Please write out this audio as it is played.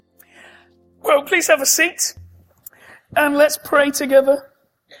Well, please have a seat and let's pray together.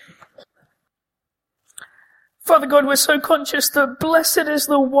 Father God, we're so conscious that blessed is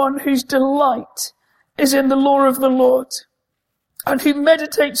the one whose delight is in the law of the Lord and who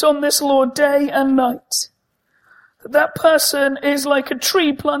meditates on this law day and night. That person is like a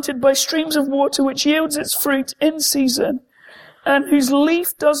tree planted by streams of water which yields its fruit in season and whose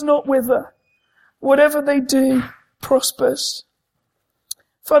leaf does not wither. Whatever they do prospers.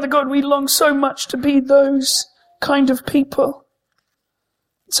 Father God, we long so much to be those kind of people.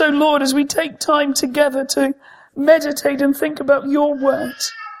 So Lord, as we take time together to meditate and think about your word,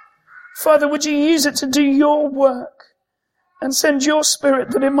 Father, would you use it to do your work and send your spirit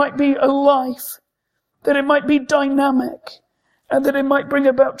that it might be alive, that it might be dynamic, and that it might bring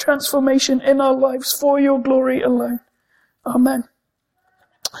about transformation in our lives for your glory alone. Amen.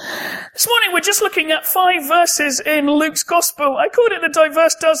 This morning we're just looking at 5 verses in Luke's Gospel. I called it the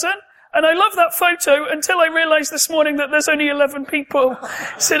Diverse Dozen, and I love that photo until I realized this morning that there's only 11 people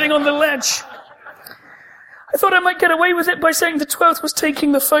sitting on the ledge. I thought I might get away with it by saying the 12th was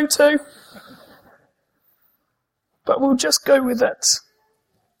taking the photo, but we'll just go with it.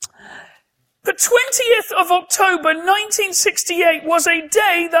 The 20th of October 1968 was a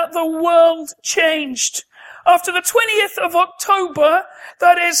day that the world changed. After the 20th of October,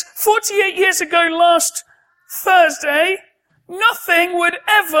 that is 48 years ago last Thursday, nothing would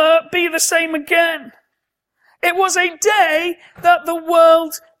ever be the same again. It was a day that the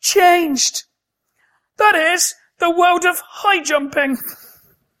world changed. That is, the world of high jumping.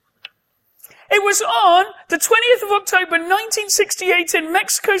 It was on the 20th of October 1968 in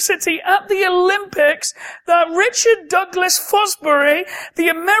Mexico City at the Olympics that Richard Douglas Fosbury, the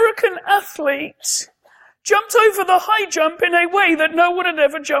American athlete, jumped over the high jump in a way that no one had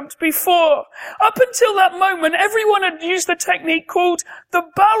ever jumped before. Up until that moment, everyone had used the technique called the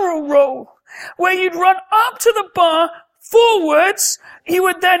barrel roll, where you'd run up to the bar forwards, you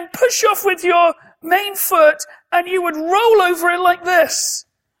would then push off with your main foot, and you would roll over it like this,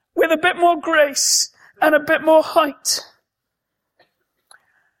 with a bit more grace and a bit more height.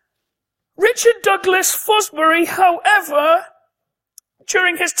 Richard Douglas Fosbury, however,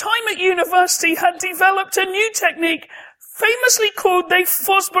 during his time at university, had developed a new technique famously called the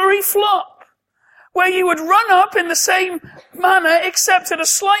Fosbury flop, where you would run up in the same manner, except at a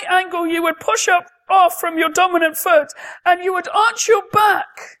slight angle you would push up off from your dominant foot, and you would arch your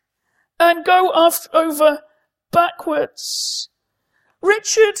back and go off over backwards.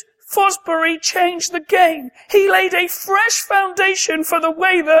 Richard Fosbury changed the game. He laid a fresh foundation for the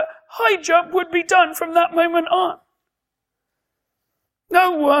way that high jump would be done from that moment on.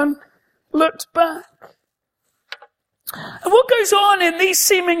 No one looked back. And what goes on in these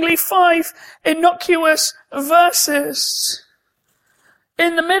seemingly 5 innocuous verses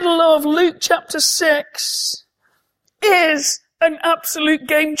in the middle of Luke chapter 6 is an absolute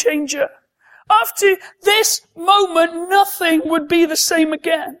game changer. After this moment, nothing would be the same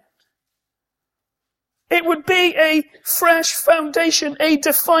again. It would be a fresh foundation, a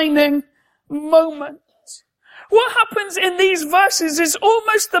defining moment. What happens in these verses is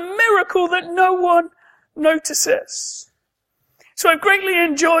almost the miracle that no one notices. So I've greatly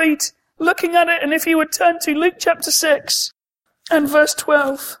enjoyed looking at it, and if you would turn to Luke chapter 6 and verse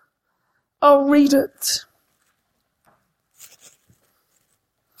 12, I'll read it.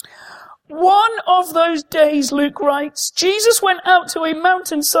 One of those days, Luke writes, Jesus went out to a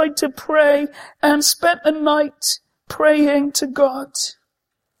mountainside to pray and spent the night praying to God.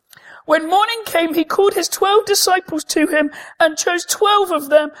 When morning came, he called his 12 disciples to him and chose 12 of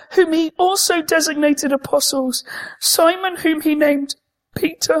them, whom he also designated apostles. Simon, whom he named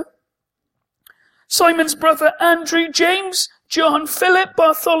Peter, Simon's brother Andrew, James, John, Philip,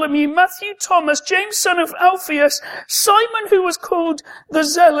 Bartholomew, Matthew, Thomas, James, son of Alphaeus, Simon, who was called the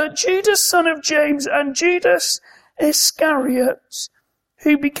Zealot, Judas, son of James, and Judas Iscariot,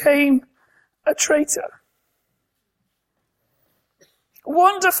 who became a traitor.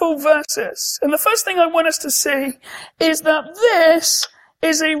 Wonderful verses. And the first thing I want us to see is that this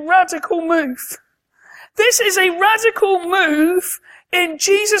is a radical move. This is a radical move in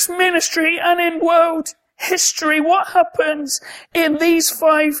Jesus' ministry and in world history. What happens in these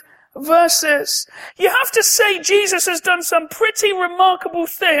 5 verses? You have to say Jesus has done some pretty remarkable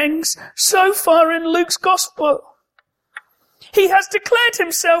things so far in Luke's Gospel. He has declared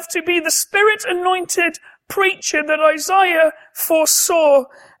himself to be the Spirit-anointed preacher that Isaiah foresaw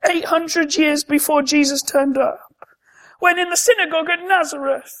 800 years before Jesus turned up. When in the synagogue at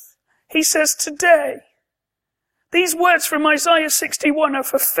Nazareth, he says, today, these words from Isaiah 61 are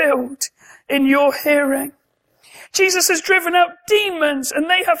fulfilled in your hearing. Jesus has driven out demons and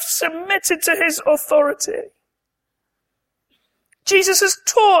they have submitted to his authority. Jesus has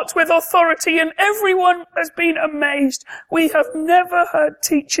taught with authority and everyone has been amazed. We have never heard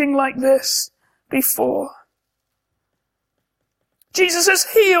teaching like this before. Jesus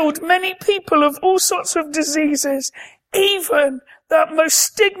has healed many people of all sorts of diseases, even that most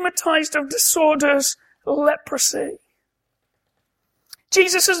stigmatized of disorders, leprosy.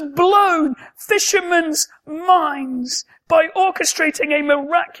 Jesus has blown fishermen's minds by orchestrating a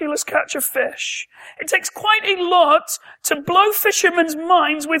miraculous catch of fish. It takes quite a lot to blow fishermen's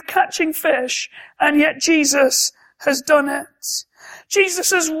minds with catching fish, and yet Jesus has done it.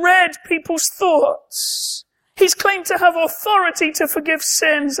 Jesus has read people's thoughts. He's claimed to have authority to forgive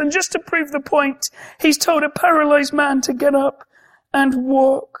sins, and just to prove the point, he's told a paralyzed man to get up and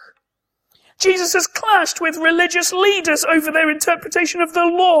walk. Jesus has clashed with religious leaders over their interpretation of the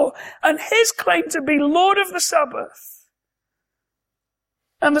law and his claim to be Lord of the Sabbath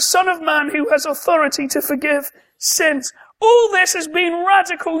and the Son of Man who has authority to forgive sins. All this has been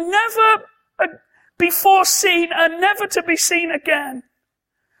radical, never before seen and never to be seen again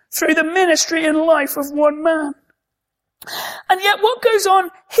through the ministry and life of one man. And yet what goes on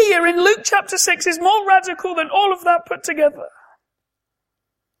here in Luke chapter 6 is more radical than all of that put together.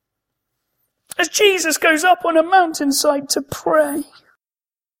 As Jesus goes up on a mountainside to pray,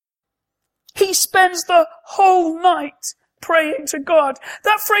 he spends the whole night praying to God.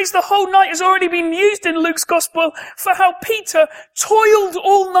 That phrase, the whole night, has already been used in Luke's gospel for how Peter toiled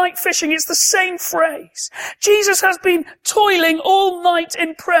all night fishing. It's the same phrase. Jesus has been toiling all night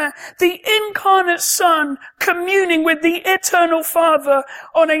in prayer. The incarnate Son communing with the eternal Father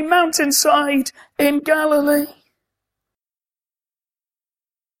on a mountainside in Galilee.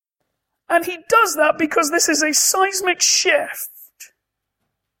 And he does that because this is a seismic shift,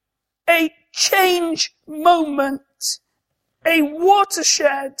 a change moment, a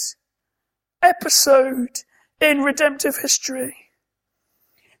watershed episode in redemptive history.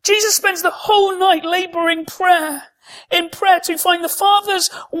 Jesus spends the whole night laboring in prayer to find the Father's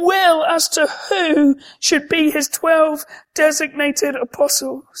will as to who should be his 12 designated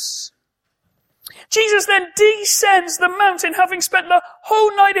apostles. Jesus then descends the mountain, having spent the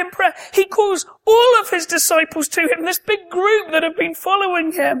whole night in prayer. He calls all of his disciples to him, this big group that have been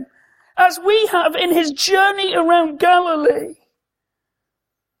following him, as we have in his journey around Galilee.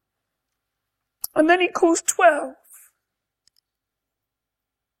 And then he calls 12.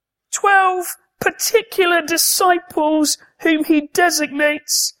 12 particular disciples whom he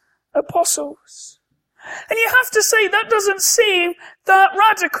designates apostles. And you have to say that doesn't seem that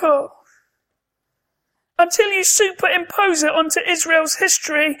radical until you superimpose it onto Israel's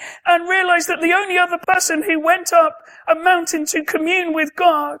history and realize that the only other person who went up a mountain to commune with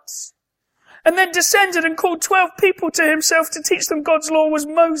God and then descended and called 12 people to himself to teach them God's law was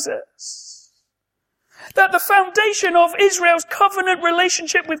Moses. That the foundation of Israel's covenant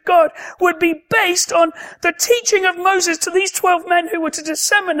relationship with God would be based on the teaching of Moses to these 12 men who were to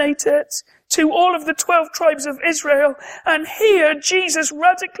disseminate it to all of the 12 tribes of Israel. And here Jesus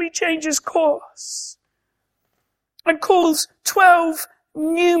radically changes course and calls 12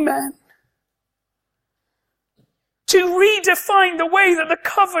 new men to redefine the way that the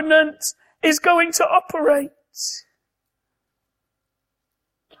covenant is going to operate.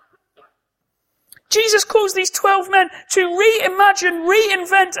 Jesus calls these 12 men to reimagine,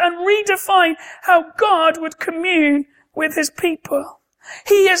 reinvent, and redefine how God would commune with his people.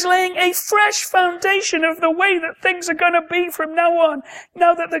 He is laying a fresh foundation of the way that things are going to be from now on,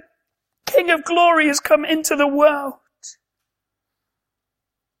 now that the King of Glory has come into the world.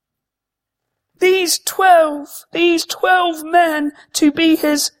 These 12 men to be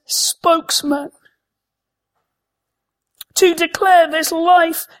his spokesman, to declare this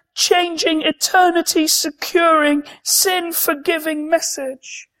life-changing, eternity-securing, sin-forgiving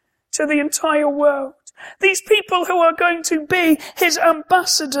message to the entire world. These people who are going to be his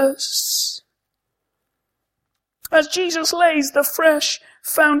ambassadors. As Jesus lays the fresh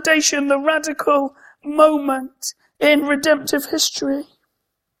foundation, the radical moment in redemptive history.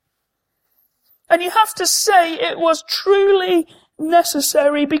 And you have to say it was truly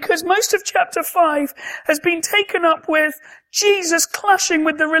necessary, because most of chapter 5 has been taken up with Jesus clashing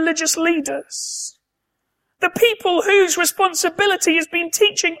with the religious leaders. The people whose responsibility has been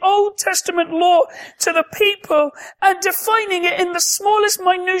teaching Old Testament law to the people and defining it in the smallest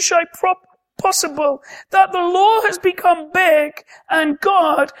minutiae possible, that the law has become big and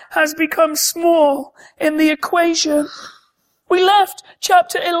God has become small in the equation. We left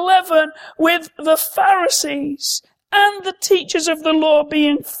chapter 11 with the Pharisees and the teachers of the law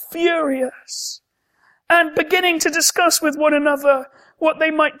being furious and beginning to discuss with one another what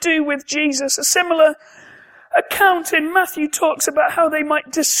they might do with Jesus. A similar account in Matthew talks about how they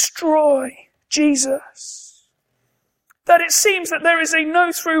might destroy Jesus. That it seems that there is a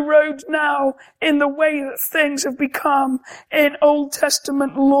no-through road now in the way that things have become in Old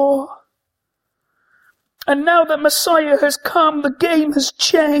Testament law. And now that Messiah has come, the game has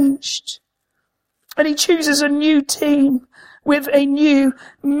changed. And he chooses a new team with a new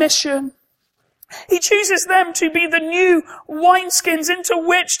mission. He chooses them to be the new wineskins into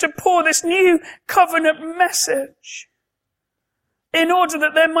which to pour this new covenant message, in order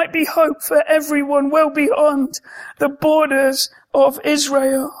that there might be hope for everyone well beyond the borders of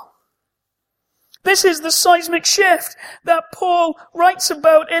Israel. This is the seismic shift that Paul writes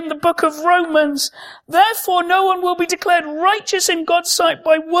about in the book of Romans. Therefore, no one will be declared righteous in God's sight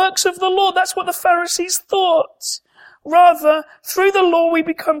by works of the law. That's what the Pharisees thought. Rather, through the law we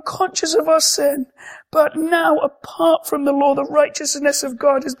become conscious of our sin. But now, apart from the law, the righteousness of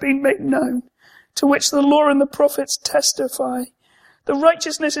God has been made known, to which the law and the prophets testify. The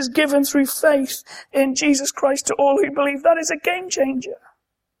righteousness is given through faith in Jesus Christ to all who believe. That is a game changer.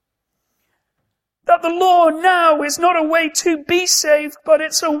 That the law now is not a way to be saved, but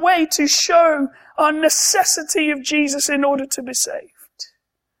it's a way to show our necessity of Jesus in order to be saved.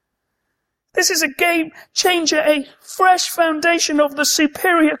 This is a game changer, a fresh foundation of the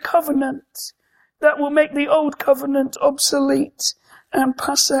superior covenant that will make the old covenant obsolete and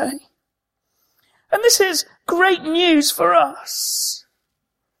passé. And this is great news for us.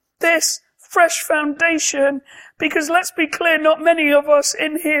 This fresh foundation, because let's be clear, not many of us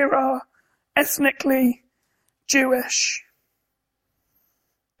in here are ethnically Jewish.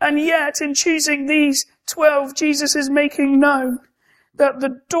 And yet, in choosing these 12, Jesus is making known that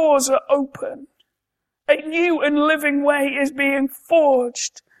the doors are open. A new and living way is being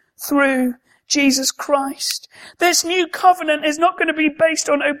forged through Jesus Christ. This new covenant is not going to be based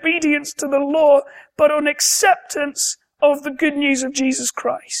on obedience to the law, but on acceptance of the good news of Jesus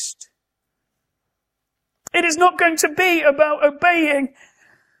Christ. It is not going to be about obeying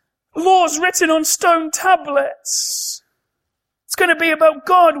laws written on stone tablets. It's going to be about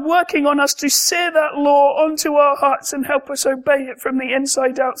God working on us to sear that law onto our hearts and help us obey it from the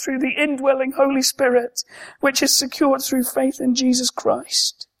inside out through the indwelling Holy Spirit, which is secured through faith in Jesus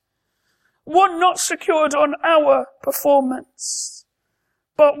Christ. One not secured on our performance,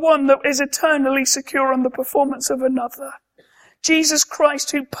 but one that is eternally secure on the performance of another. Jesus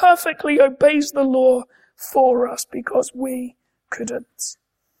Christ, who perfectly obeys the law for us because we couldn't.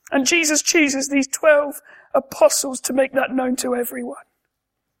 And Jesus chooses these 12 apostles to make that known to everyone.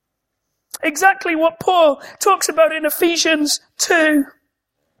 Exactly what Paul talks about in Ephesians 2.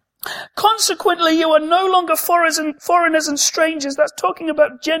 Consequently, you are no longer foreigners and strangers. That's talking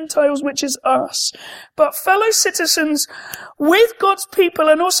about Gentiles, which is us. But fellow citizens with God's people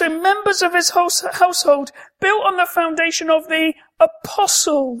and also members of his household, built on the foundation of the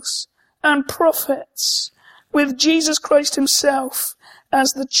apostles and prophets, with Jesus Christ himself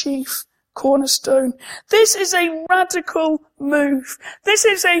as the chief cornerstone. This is a radical move. This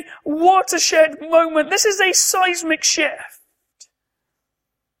is a watershed moment. This is a seismic shift.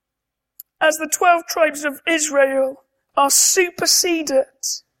 As the 12 tribes of Israel are superseded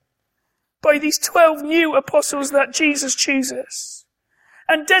by these 12 new apostles that Jesus chooses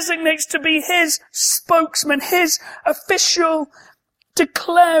and designates to be his spokesman, his official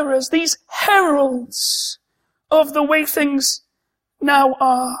declarers, these heralds of the way things now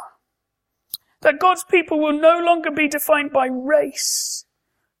are. That God's people will no longer be defined by race.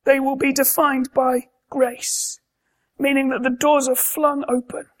 They will be defined by grace. Meaning that the doors are flung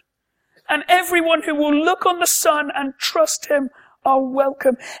open. And everyone who will look on the Son and trust him are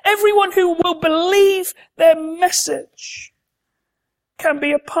welcome. Everyone who will believe their message can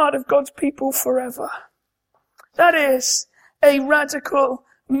be a part of God's people forever. That is a radical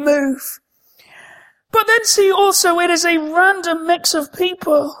move. But then see also it is a random mix of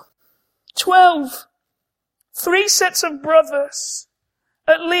people. 12. 3 sets of brothers.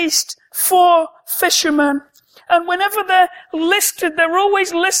 At least 4 fishermen. And whenever they're listed, they're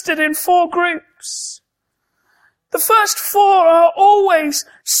always listed in 4 groups. The first 4 are always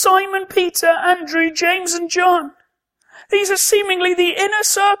Simon, Peter, Andrew, James, and John. These are seemingly the inner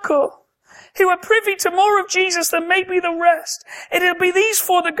circle, who are privy to more of Jesus than maybe the rest. It'll be these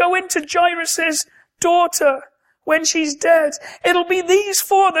 4 that go into Jairus' daughter when she's dead. It'll be these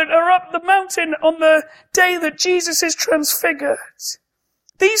 4 that are up the mountain on the day that Jesus is transfigured.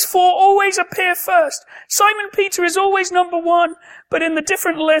 These 4 always appear first. Simon Peter is always number 1, but in the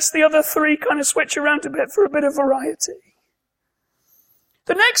different list, the other 3 kind of switch around a bit for a bit of variety.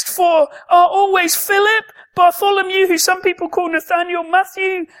 The next four are always Philip, Bartholomew, who some people call Nathaniel,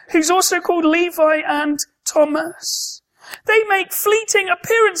 Matthew, who's also called Levi, and Thomas. They make fleeting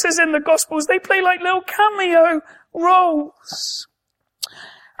appearances in the Gospels. They play like little cameo roles.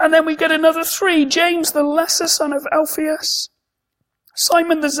 And then we get another three: James, the lesser son of Alphaeus,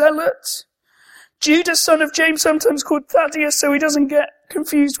 Simon the Zealot, Judas, son of James, sometimes called Thaddeus, so he doesn't get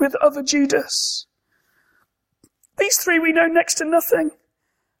confused with other Judas. These three we know next to nothing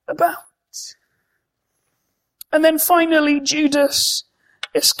about. And then finally, Judas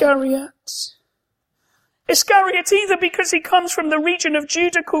Iscariot. Iscariot either because he comes from the region of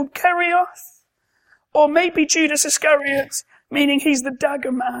Judah called Kerioth, or maybe Judas Iscariot, meaning he's the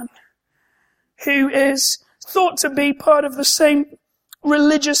dagger man, who is thought to be part of the same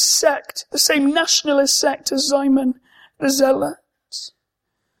religious sect, the same nationalist sect as Simon the Zealot.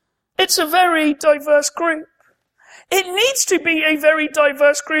 It's a very diverse group. It needs to be a very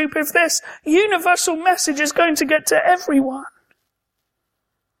diverse group if this universal message is going to get to everyone.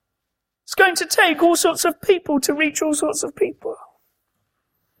 It's going to take all sorts of people to reach all sorts of people.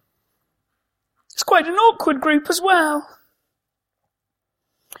 It's quite an awkward group as well.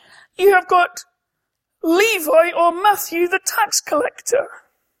 You have got Levi or Matthew, the tax collector.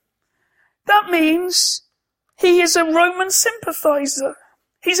 That means he is a Roman sympathizer.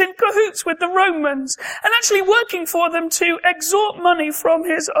 He's in cahoots with the Romans and actually working for them to extort money from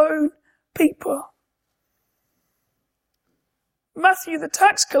his own people. Matthew, the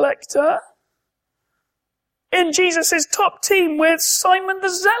tax collector, in Jesus' top team with Simon the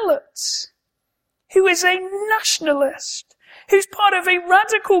Zealot, who is a nationalist, who's part of a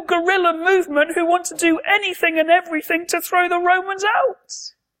radical guerrilla movement who want to do anything and everything to throw the Romans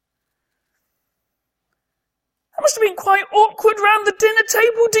out. That must have been quite awkward round the dinner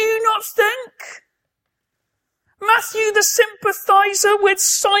table, do you not think? Matthew the sympathizer with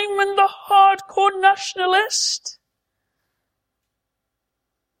Simon the hardcore nationalist.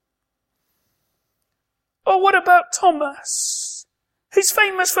 Or what about Thomas, who's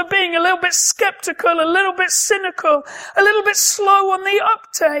famous for being a little bit skeptical, a little bit cynical, a little bit slow on the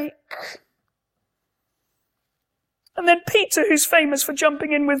uptake? And then Peter, who's famous for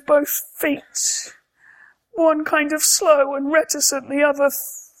jumping in with both feet. One kind of slow and reticent, the other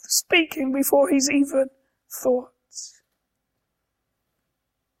speaking before he's even thought.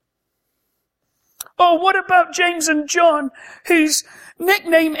 Or what about James and John, whose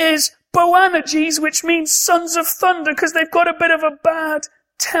nickname is Boanerges, which means sons of thunder, because they've got a bit of a bad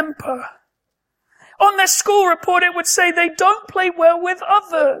temper. On their school report it would say they don't play well with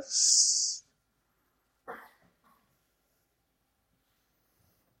others.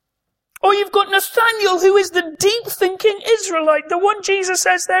 Or you've got Nathaniel, who is the deep-thinking Israelite, the one Jesus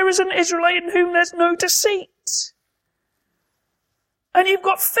says there is an Israelite in whom there's no deceit. And you've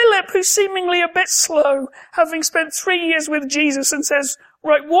got Philip, who's seemingly a bit slow, having spent 3 years with Jesus, and says,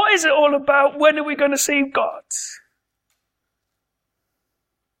 right, what is it all about? When are we going to see God?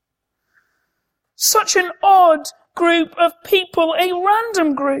 Such an odd group of people, a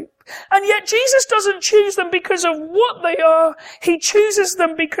random group. And yet Jesus doesn't choose them because of what they are. He chooses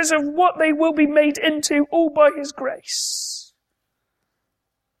them because of what they will be made into, all by his grace.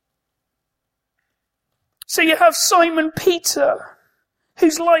 So you have Simon Peter,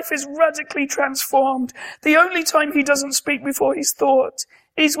 whose life is radically transformed. The only time he doesn't speak before he's thought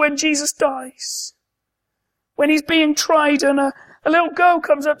is when Jesus dies. When he's being tried and a little girl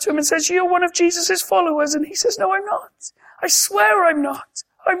comes up to him and says, you're one of Jesus' followers. And he says, no, I'm not. I swear I'm not.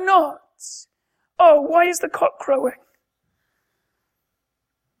 I'm not. Oh, why is the cock crowing?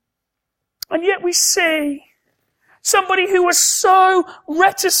 And yet we see somebody who was so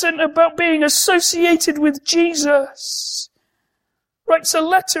reticent about being associated with Jesus writes a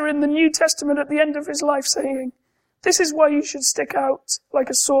letter in the New Testament at the end of his life saying, this is why you should stick out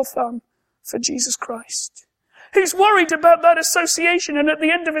like a sore thumb for Jesus Christ. Who's worried about that association and at the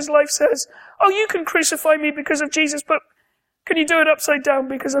end of his life says, oh, you can crucify me because of Jesus, but can you do it upside down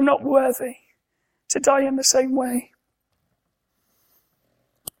because I'm not worthy to die in the same way?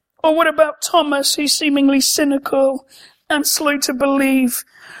 Or what about Thomas, who's seemingly cynical and slow to believe,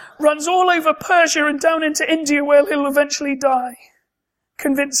 runs all over Persia and down into India where he'll eventually die,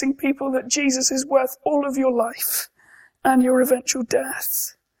 convincing people that Jesus is worth all of your life and your eventual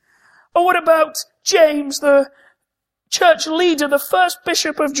death? Or what about James, the church leader, the first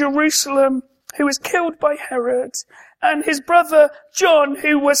bishop of Jerusalem, who was killed by Herod, and his brother John,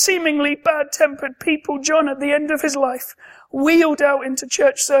 who were seemingly bad-tempered people, John at the end of his life, wheeled out into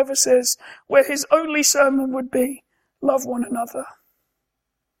church services where his only sermon would be, love one another.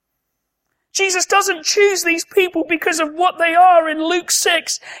 Jesus doesn't choose these people because of what they are in Luke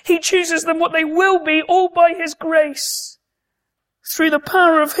 6. He chooses them what they will be, all by his grace, through the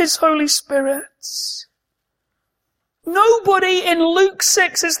power of his Holy Spirit. Nobody in Luke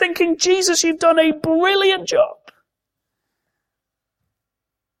 6 is thinking, Jesus, you've done a brilliant job.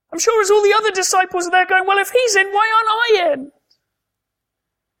 I'm sure as all the other disciples are there going, well, if he's in, why aren't I in?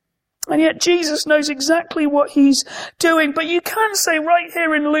 And yet Jesus knows exactly what he's doing. But you can say right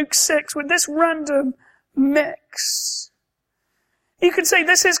here in Luke 6, with this random mix, you can say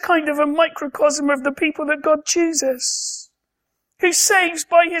this is kind of a microcosm of the people that God chooses, who saves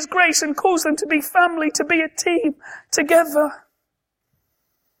by his grace and calls them to be family, to be a team together.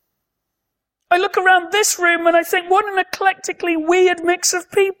 I look around this room and I think, what an eclectically weird mix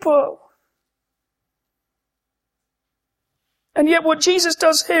of people. And yet what Jesus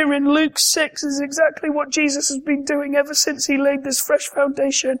does here in Luke 6 is exactly what Jesus has been doing ever since he laid this fresh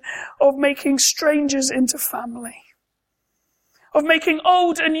foundation of making strangers into family. Of making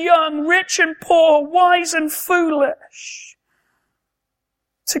old and young, rich and poor, wise and foolish,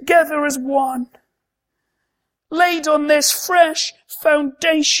 together as one. Laid on this fresh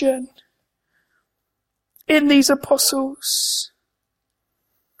foundation in these apostles.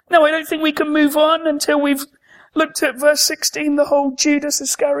 Now, I don't think we can move on until we've looked at verse 16, the whole Judas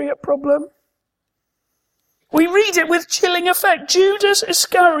Iscariot problem. We read it with chilling effect. Judas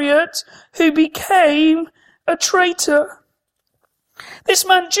Iscariot, who became a traitor. This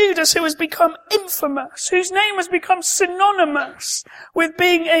man Judas, who has become infamous, whose name has become synonymous with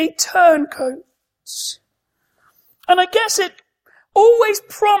being a turncoat. And I guess it always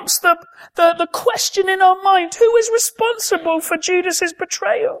prompts the question in our mind, who is responsible for Judas's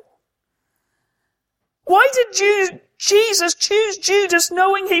betrayal? Why did Jesus choose Judas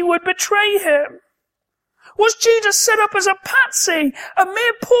knowing he would betray him? Was Judas set up as a patsy, a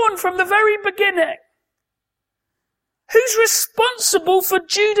mere pawn from the very beginning? Who's responsible for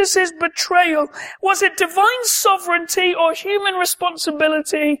Judas's betrayal? Was it divine sovereignty or human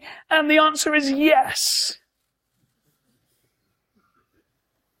responsibility? And the answer is yes.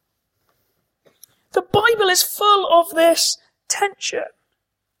 The Bible is full of this tension.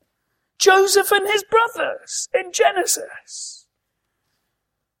 Joseph and his brothers in Genesis,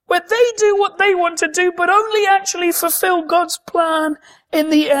 where they do what they want to do, but only actually fulfill God's plan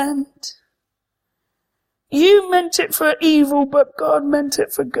in the end. You meant it for evil, but God meant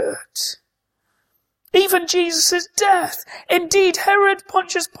it for good. Even Jesus' death. Indeed, Herod,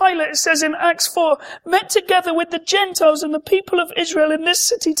 Pontius Pilate, it says in Acts 4, met together with the Gentiles and the people of Israel in this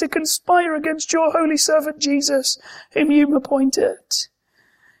city to conspire against your holy servant Jesus, whom you appointed.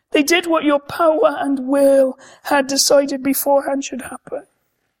 They did what your power and will had decided beforehand should happen.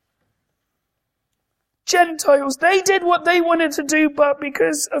 Gentiles, they did what they wanted to do, but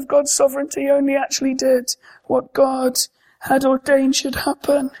because of God's sovereignty, only actually did what God had ordained should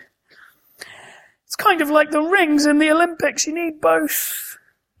happen. It's kind of like the rings in the Olympics. You need both.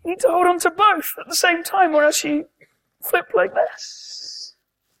 You need to hold on to both at the same time, or else you flip like this.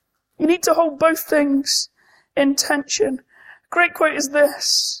 You need to hold both things in tension. A great quote is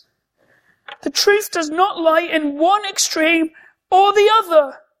this: the truth does not lie in one extreme or the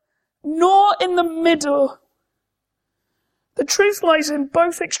other, nor in the middle. The truth lies in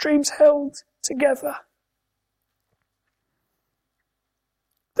both extremes held together.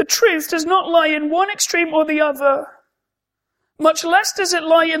 The truth does not lie in one extreme or the other. Much less does it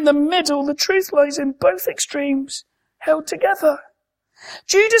lie in the middle. The truth lies in both extremes held together.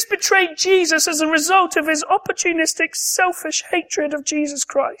 Judas betrayed Jesus as a result of his opportunistic, selfish hatred of Jesus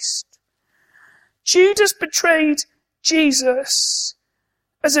Christ. Judas betrayed Jesus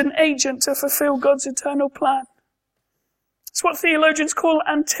as an agent to fulfill God's eternal plan. It's what theologians call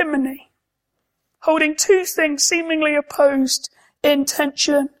antimony, holding two things seemingly opposed in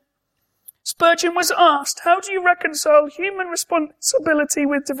tension. Spurgeon was asked, how do you reconcile human responsibility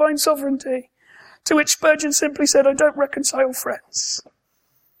with divine sovereignty? To which Spurgeon simply said, I don't reconcile friends.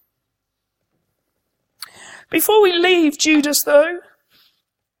 Before we leave Judas, though,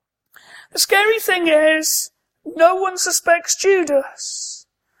 the scary thing is, no one suspects Judas.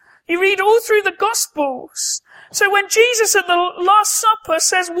 You read all through the Gospels. So when Jesus at the Last Supper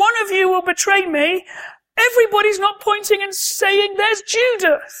says, one of you will betray me, everybody's not pointing and saying, there's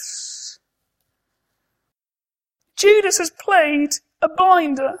Judas. Judas has played a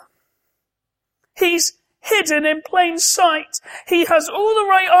blinder. He's hidden in plain sight. He has all the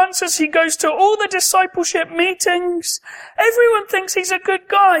right answers. He goes to all the discipleship meetings. Everyone thinks he's a good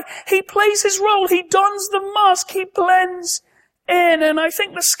guy. He plays his role. He dons the mask. He blends in. And I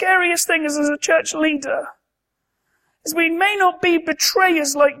think the scariest thing is, as a church leader, is we may not be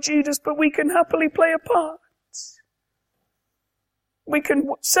betrayers like Judas, but we can happily play a part. We can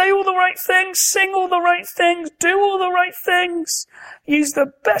say all the right things, sing all the right things, do all the right things, use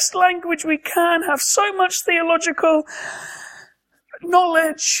the best language we can, have so much theological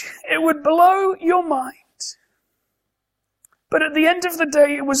knowledge, it would blow your mind. But at the end of the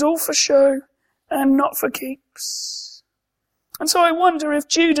day, it was all for show and not for keeps. And so I wonder if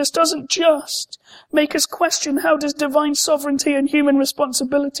Judas doesn't just make us question how does divine sovereignty and human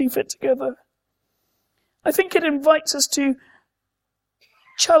responsibility fit together. I think it invites us to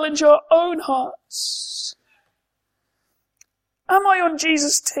challenge our own hearts. Am I on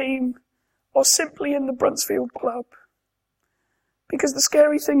Jesus' team or simply in the Bruntsfield club? Because the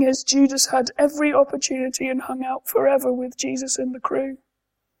scary thing is Judas had every opportunity and hung out forever with Jesus and the crew.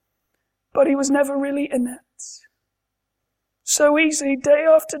 But he was never really in it. So easy, day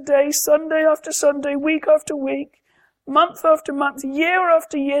after day, Sunday after Sunday, week after week, month after month, year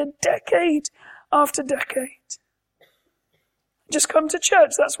after year, decade after decade. Just come to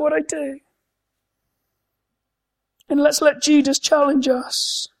church, that's what I do. And let's let Judas challenge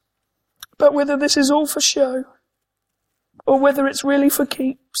us. But whether this is all for show, or whether it's really for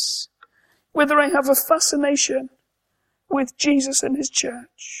keeps, whether I have a fascination with Jesus and his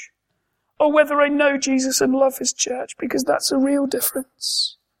church, or whether I know Jesus and love his church, because that's a real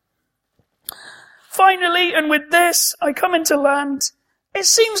difference. Finally, and with this, I come into land. It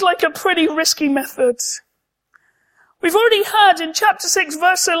seems like a pretty risky method. We've already had in chapter 6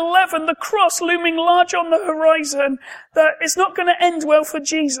 verse 11 the cross looming large on the horizon, that it's not going to end well for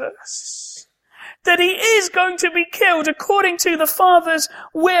Jesus. That he is going to be killed according to the Father's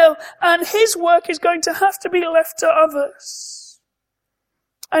will, and his work is going to have to be left to others.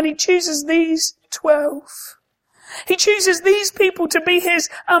 And he chooses these 12. He chooses these people to be his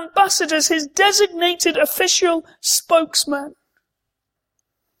ambassadors, his designated official spokesman.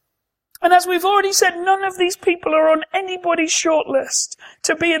 And as we've already said, none of these people are on anybody's shortlist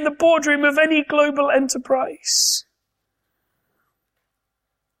to be in the boardroom of any global enterprise.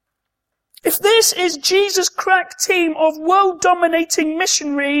 If this is Jesus' crack team of world-dominating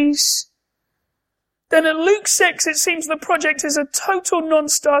missionaries, then at Luke 6 it seems the project is a total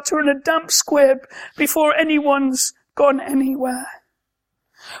non-starter and a damp squib before anyone's gone anywhere.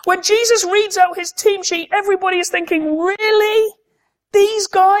 When Jesus reads out his team sheet, everybody is thinking, really? These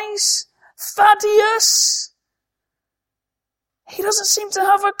guys? Thaddeus? He doesn't seem to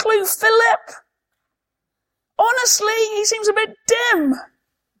have a clue. Philip? Honestly, he seems a bit dim.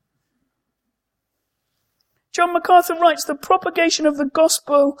 John MacArthur writes, the propagation of the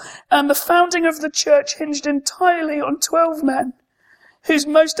gospel and the founding of the church hinged entirely on 12 men, whose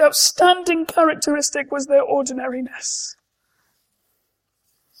most outstanding characteristic was their ordinariness.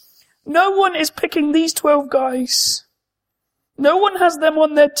 No one is picking these 12 guys. No one has them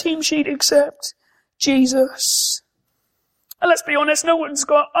on their team sheet except Jesus. And let's be honest, no one's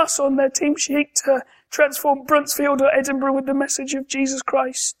got us on their team sheet to transform Bruntsfield or Edinburgh with the message of Jesus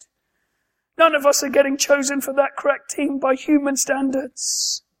Christ. None of us are getting chosen for that crack team by human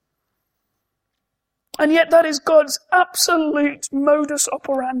standards. And yet that is God's absolute modus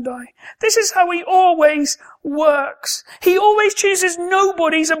operandi. This is how he always works. He always chooses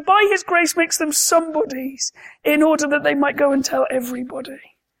nobodies and by his grace makes them somebodies in order that they might go and tell everybody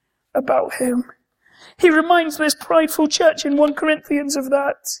about him. He reminds this prideful church in 1 Corinthians of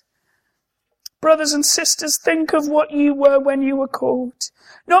that. Brothers and sisters, think of what you were when you were called.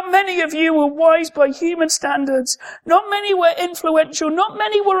 Not many of you were wise by human standards. Not many were influential. Not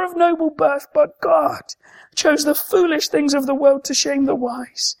many were of noble birth. But God chose the foolish things of the world to shame the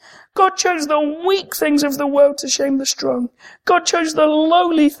wise. God chose the weak things of the world to shame the strong. God chose the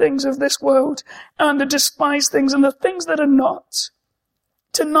lowly things of this world and the despised things and the things that are not,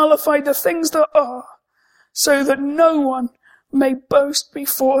 to nullify the things that are, so that no one may boast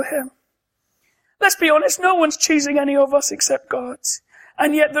before him. Let's be honest, no one's choosing any of us except God.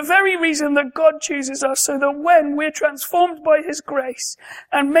 And yet the very reason that God chooses us, so that when we're transformed by his grace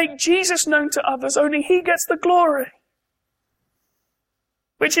and make Jesus known to others, only he gets the glory.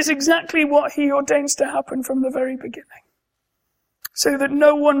 Which is exactly what he ordains to happen from the very beginning. So that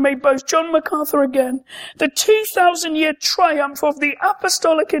no one may boast. John MacArthur again. The 2,000-year triumph of the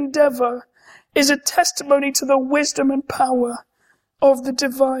apostolic endeavor is a testimony to the wisdom and power of the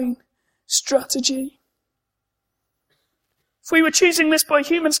divine strategy. If we were choosing this by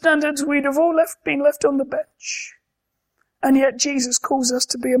human standards, we'd have all been left on the bench. And yet Jesus calls us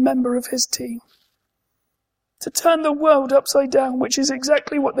to be a member of his team. To turn the world upside down, which is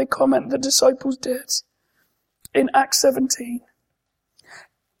exactly what they comment the disciples did in Acts 17.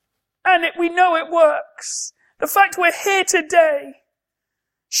 And we know it works. The fact we're here today,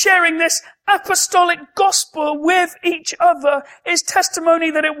 sharing this apostolic gospel with each other, is testimony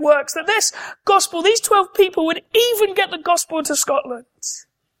that it works. That this gospel, these 12 people would even get the gospel to Scotland.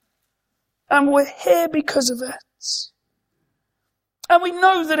 And we're here because of it. And we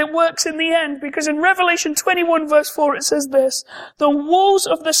know that it works in the end, because in Revelation 21 verse 4 it says this: the walls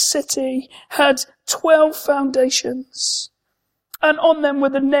of the city had 12 foundations, and on them were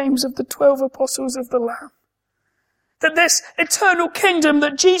the names of the 12 apostles of the Lamb. That this eternal kingdom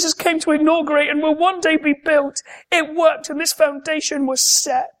that Jesus came to inaugurate and will one day be built, it worked, and this foundation was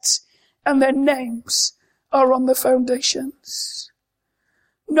set, and their names are on the foundations.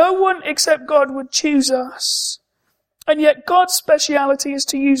 No one except God would choose us, and yet God's speciality is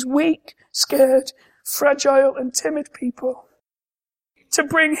to use weak, scared, fragile, and timid people to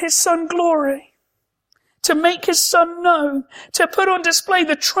bring his Son glory, to make his Son known, to put on display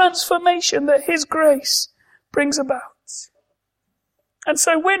the transformation that his grace brings about. And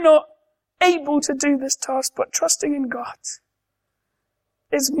so we're not able to do this task, but trusting in God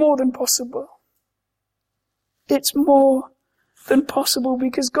is more than possible. It's more than possible,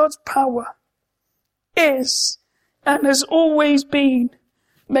 because God's power is and has always been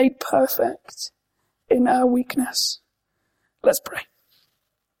made perfect in our weakness. Let's pray.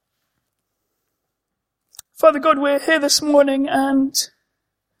 Father God, we're here this morning, and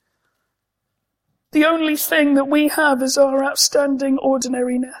the only thing that we have is our outstanding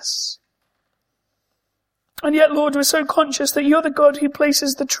ordinariness. And yet, Lord, we're so conscious that you're the God who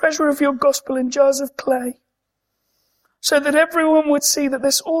places the treasure of your gospel in jars of clay, so that everyone would see that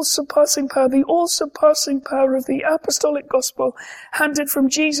this all-surpassing power, the all-surpassing power of the apostolic gospel handed from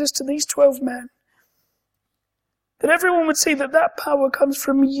Jesus to these 12 men, that everyone would see that that power comes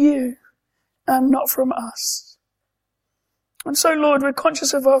from you and not from us. And so, Lord, we're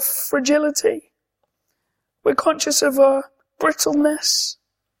conscious of our fragility. We're conscious of our brittleness.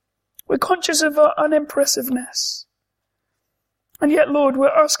 We're conscious of our unimpressiveness. And yet, Lord, we're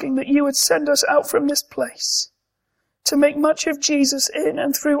asking that you would send us out from this place to make much of Jesus in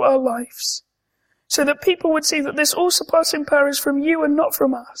and through our lives, so that people would see that this all-surpassing power is from you and not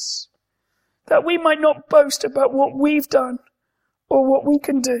from us, that we might not boast about what we've done or what we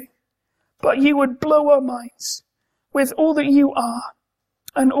can do, but you would blow our minds with all that you are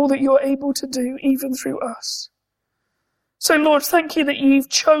and all that you're able to do even through us. So, Lord, thank you that you've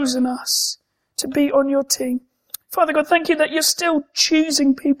chosen us to be on your team. Father God, thank you that you're still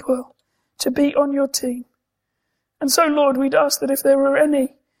choosing people to be on your team. And so, Lord, we'd ask that if there were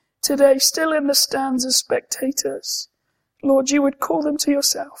any today still in the stands as spectators, Lord, you would call them to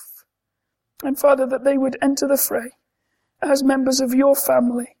yourself. And Father, that they would enter the fray as members of your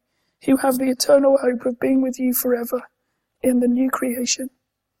family who have the eternal hope of being with you forever in the new creation.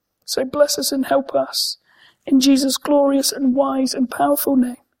 So bless us and help us in Jesus' glorious and wise and powerful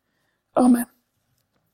name. Amen.